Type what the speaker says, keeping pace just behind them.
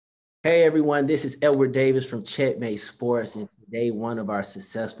Hey everyone, this is Edward Davis from Checkmate Sports, and today one of our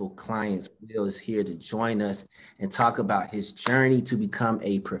successful clients, Will, is here to join us and talk about his journey to become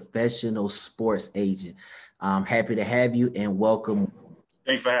a professional sports agent. I'm happy to have you and welcome.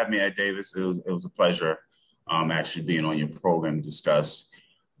 Thanks for having me, Ed Davis. It was a pleasure actually being on your program to discuss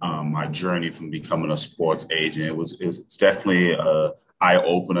my journey from becoming a sports agent. It's definitely a eye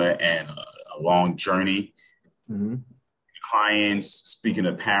opener and a long journey. Mhm. Clients, speaking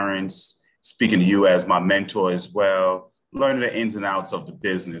to parents, speaking to you as my mentor as well, learning the ins and outs of the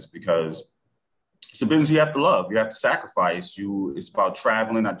business because it's a business you have to love. You have to sacrifice. It's about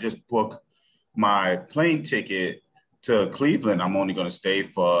traveling. I just booked my plane ticket to Cleveland. I'm only going to stay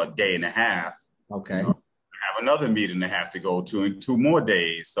for a day and a half. Okay. I have another meeting I have to go to in 2 more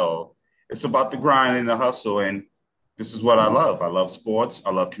days. So it's about the grind and the hustle. And this is what I love. I love sports.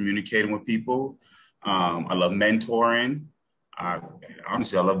 I love communicating with people. I love mentoring. I,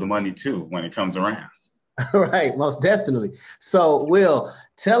 Honestly, I love the money too when it comes around. Right, most definitely. So, Will,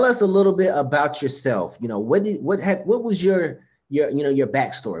 tell us a little bit about yourself. What was your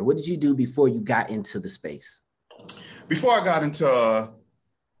backstory? What did you do before you got into the space? Before I got into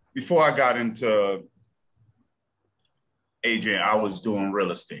before I got into agent, I was doing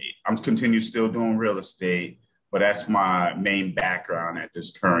real estate. I'm continue still doing real estate, but that's my main background at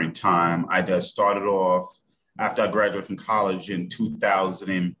this current time. I just started off after I graduated from college in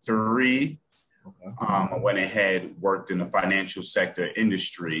 2003. Okay. I went ahead, worked in the financial sector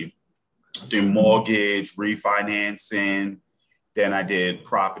industry, doing mortgage, refinancing. Then I did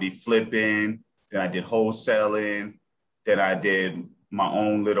property flipping. Then I did wholesaling. Then I did my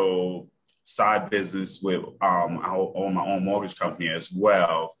own little side business with I own my own mortgage company as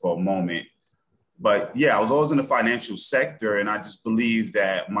well for a moment. But yeah, I was always in the financial sector, and I just believe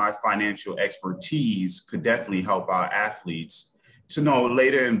that my financial expertise could definitely help our athletes to know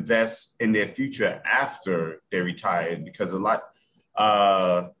later invest in their future after they retire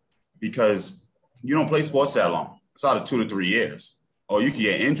uh, because you don't play sports that long. It's out of 2 to 3 years, or you can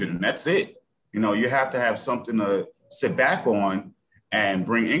get injured, and that's it. You have to have something to sit back on and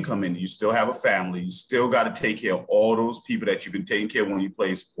bring income in. You still have a family. You still got to take care of all those people that you've been taking care of when you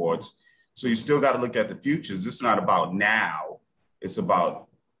play sports. So you still got to look at the futures. It's not about now. It's about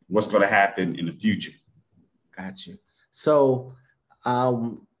what's going to happen in the future. Got you. So,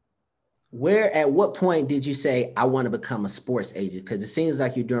 um, at what point did you say, I want to become a sports agent? Because it seems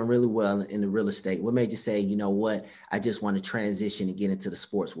like you're doing really well in the real estate. What made you say, you know what, I just want to transition and get into the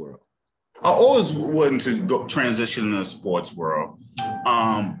sports world? I always wanted to go transition in the sports world,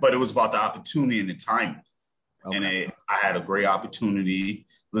 but it was about the opportunity and the timing. And Okay. I had a great opportunity.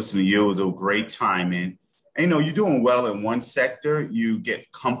 Listening to you, it was a great timing. And you're doing well in one sector, you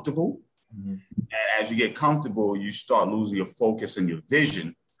get comfortable. Mhm. And as you get comfortable, you start losing your focus and your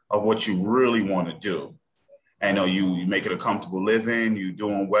vision of what you really want to do. And you make it a comfortable living, you're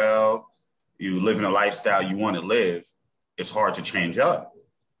doing well, you live in a lifestyle you want to live. It's hard to change up.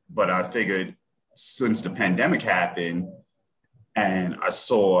 But I figured since the pandemic happened and I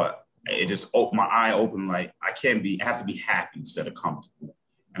saw it just opened my eye open, like I have to be happy instead of comfortable.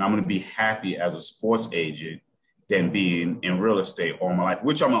 And I'm going to be happy as a sports agent than being in real estate all my life,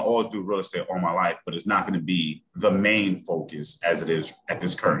 which I'm going to always do real estate all my life, but it's not going to be the main focus as it is at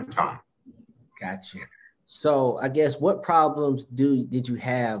this current time. Gotcha. So I guess what problems did you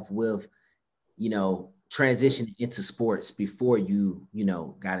have with, transitioning into sports before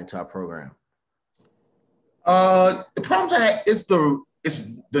got into our program? The problem I had is the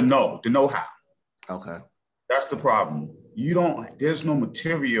know-how. Okay. That's the problem. There's no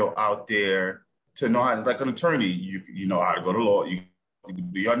material out there to know how to, like an attorney, you know how to go to law, you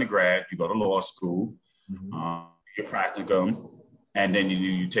do your undergrad, you go to law school, Mhm. your practicum, and then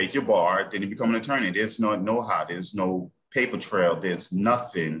you take your bar, then you become an attorney. There's no know-how, there's no paper trail, there's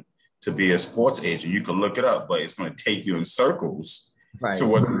nothing to be a sports agent. You can look it up, but it's going to take you in circles Right.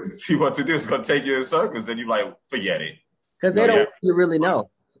 to see what to do. It's going to take you in circles, and you're like, forget it. Because they don't Yeah. want you to really know.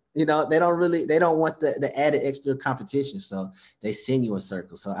 They don't want the added extra competition. So they send you in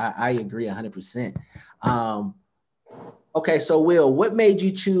circles. So I agree 100%. Um, okay, so Will, what made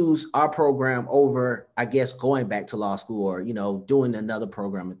you choose our program over, I guess, going back to law school or, doing another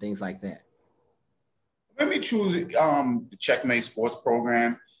program and things like that? Let me choose the Checkmate Sports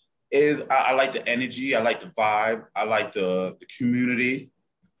Program. I like the energy, I like the vibe, I like the community.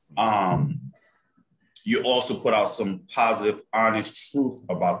 Um, you also put out some positive, honest truth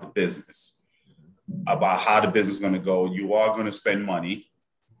about the business, about how the business is going to go. You are going to spend money.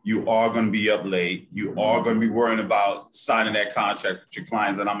 You are going to be up late. You are going to be worrying about signing that contract with your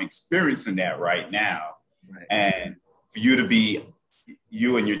clients. And I'm experiencing that right now. Right. And for you to be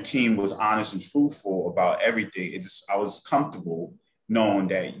you and your team was honest and truthful about everything. I was comfortable knowing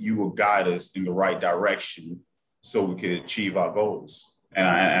that you will guide us in the right direction so we could achieve our goals. And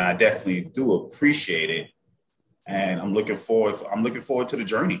I definitely do appreciate it. And I'm looking forward to the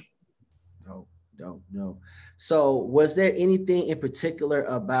journey. No. So was there anything in particular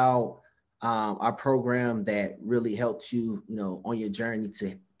about our program that really helped you, on your journey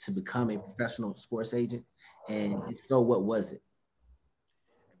to become a professional sports agent? And if so, what was it?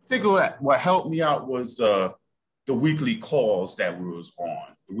 Particularly, what helped me out was the weekly calls that we was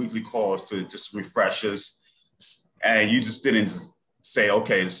on, the weekly calls to just refresh us. And you just didn't just say,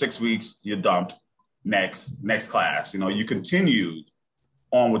 okay, the 6 weeks, you're dumped, next class. You continued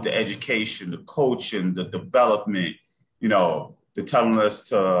on with the education, the coaching, the development, the telling us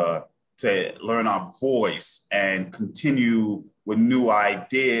to learn our voice and continue with new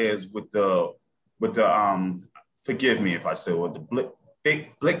ideas with the forgive me if I say what the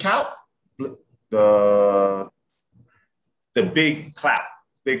big clout, the big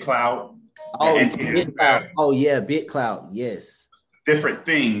clout. Oh, big clout. Oh yeah, big clout. Yes. Different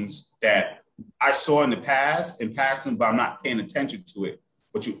things that I saw in the past in passing, but I'm not paying attention to it.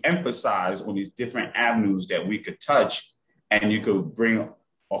 But you emphasize on these different avenues that we could touch, and you could bring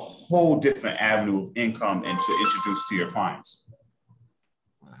a whole different avenue of income and to introduce to your clients.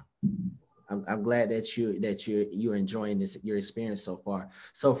 Wow. I'm glad that you're enjoying your experience so far.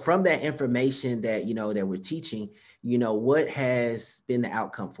 So from that information that that we're teaching, what has been the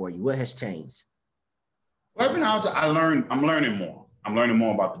outcome for you? What has changed? Well, I'm learning more. I'm learning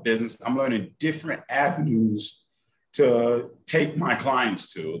more about the business. I'm learning different avenues to take my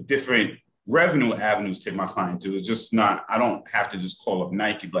clients to, different revenue avenues to take my client to. It's just not, I don't have to just call up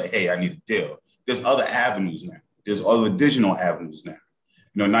Nike like, hey, I need a deal. There's other avenues now. There's other additional avenues now.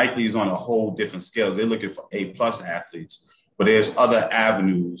 Nike is on a whole different scale. They're looking for A+ athletes, but there's other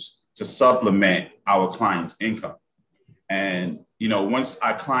avenues to supplement our clients' income. And, once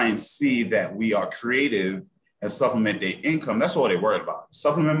our clients see that we are creative and supplement their income, that's all they're worried about.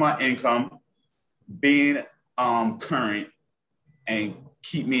 Supplement my income, being current, and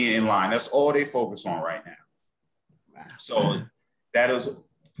keep me in line. That's all they focus on right now. So that is a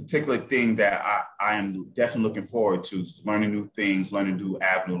particular thing that I am definitely looking forward to, learning new things, learning new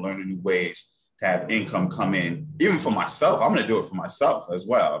avenues, learning new ways to have income come in. Even for myself, I'm going to do it for myself as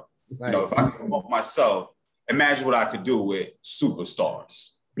well. Right. If I can promote myself, imagine what I could do with superstars.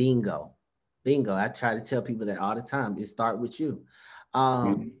 Bingo. I try to tell people that all the time. It start with you.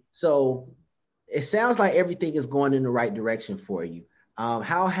 So it sounds like everything is going in the right direction for you.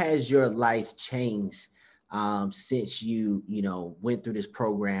 How has your life changed since you went through this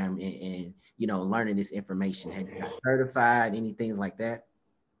program and learning this information? Have you got certified, any things like that?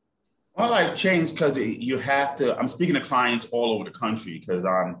 My life changed because you have to. I'm speaking to clients all over the country because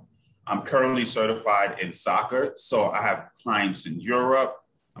I'm currently certified in soccer. So I have clients in Europe.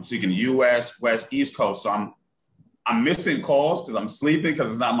 I'm speaking U.S., West, East Coast. So I'm missing calls because I'm sleeping because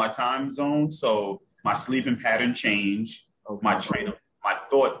it's not my time zone. So my sleeping pattern changed. Okay. My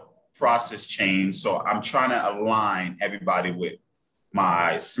thought process changed. So I'm trying to align everybody with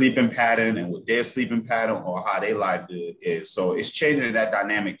my sleeping pattern and with their sleeping pattern or how their life is. So it's changing that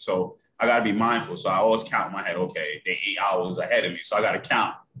dynamic. So I got to be mindful. So I always count in my head, okay, they're 8 hours ahead of me. So I got to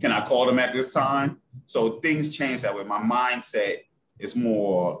count. Can I call them at this time? So things change that way. My mindset is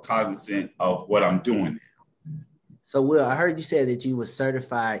more cognizant of what I'm doing now. So Will, I heard you said that you were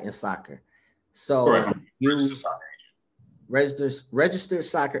certified in soccer. So correct. You registered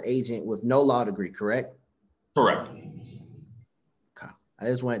soccer agent with no law degree, correct? Correct. Okay. I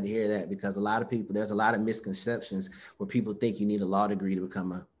just wanted to hear that because there's a lot of misconceptions where people think you need a law degree to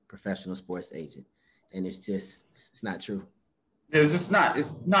become a professional sports agent. And it's not true. It's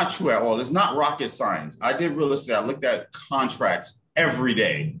not true at all. It's not rocket science. I did real estate. I looked at contracts every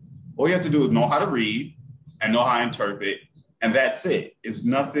day. All you have to do is know how to read and know how to interpret. And that's it. It's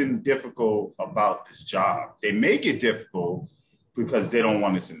nothing difficult about this job. They make it difficult because they don't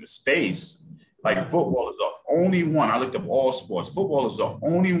want us in the space. Like football is the only one. I looked up all sports. Football is the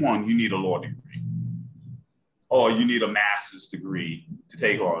only one you need a law degree. Or you need a master's degree to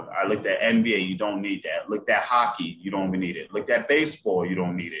take on. I looked at NBA, you don't need that. Looked at hockey, you don't even need it. Looked at baseball, you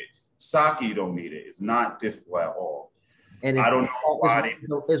don't need it. Soccer, you don't need it. It's not difficult at all. And I don't know why.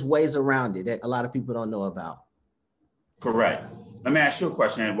 There's ways around it that a lot of people don't know about. Correct. Let me ask you a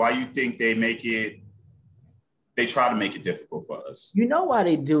question. Why you think they try to make it difficult for us? You know why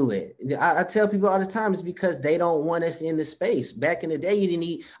they do it. I tell people all the time it's because they don't want us in the space. Back in the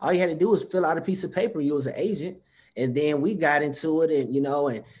day, all you had to do was fill out a piece of paper. You was an agent. And then we got into it, and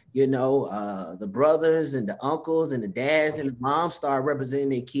the brothers and the uncles and the dads and the moms started representing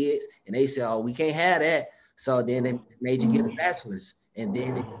their kids, and they said, "Oh, we can't have that." So then they made you get a bachelor's, and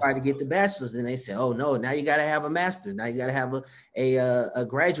then they tried to get the bachelor's, and they said, "Oh no, now you got to have a master's. Now you got to have a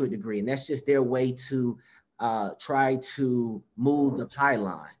graduate degree," and that's just their way to try to move the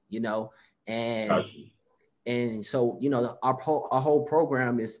pylon, and. And so, our whole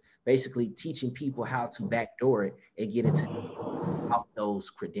program is basically teaching people how to backdoor it and get into without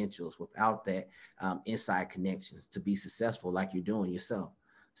those credentials, without that inside connections to be successful like you're doing yourself.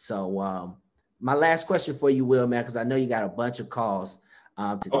 So my last question for you, Will, man, because I know you got a bunch of calls.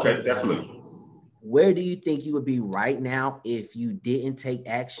 Okay, definitely. Where do you think you would be right now if you didn't take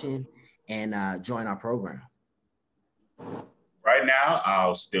action and join our program? Right now,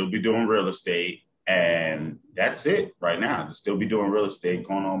 I'll still be doing real estate. And that's it right now. To still be doing real estate,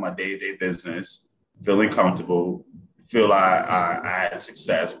 going on my day-to-day business, feeling comfortable, feel I had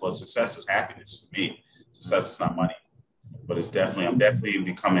success. But success is happiness for me. Success is not money. But I'm definitely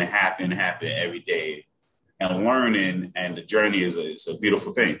becoming happy and happy every day and learning. And the journey is a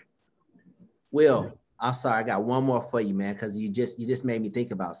beautiful thing. Will, I'm sorry, I got one more for you, man, because you just made me think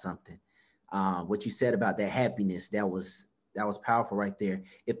about something. What you said about that happiness, that was powerful right there.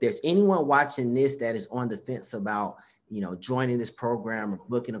 If there's anyone watching this that is on the fence about, joining this program or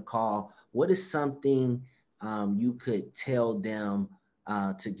booking a call, what is something you could tell them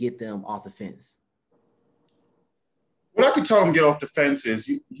to get them off the fence? What I could tell them get off the fence is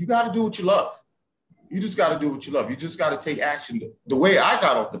you got to do what you love. You just got to do what you love. You just got to take action. The way I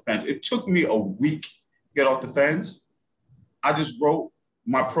got off the fence, it took me a week to get off the fence. I just wrote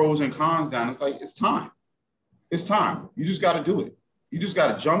my pros and cons down. It's like, it's time. It's time. You just got to do it. You just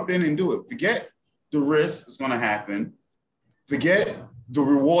got to jump in and do it. Forget the risk that's going to happen. Forget the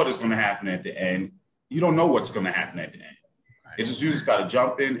reward that's going to happen at the end. You don't know what's going to happen at the end. You just got to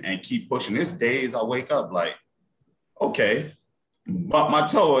jump in and keep pushing. There's days I wake up like, okay, my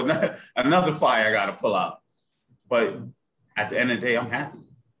toe, another fire I got to pull out. But at the end of the day, I'm happy.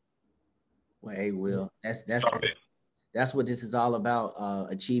 Well, hey, Will, that's what this is all about.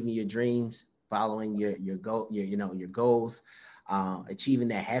 Achieving your dreams, following your goal, your goals, achieving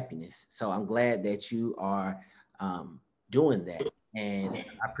that happiness. So I'm glad that you are doing that, and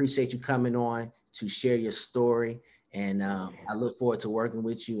I appreciate you coming on to share your story. And I look forward to working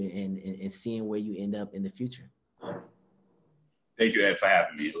with you and seeing where you end up in the future. Thank you, Ed, for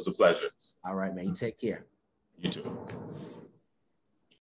having me. It was a pleasure. All right, man. You take care. You too.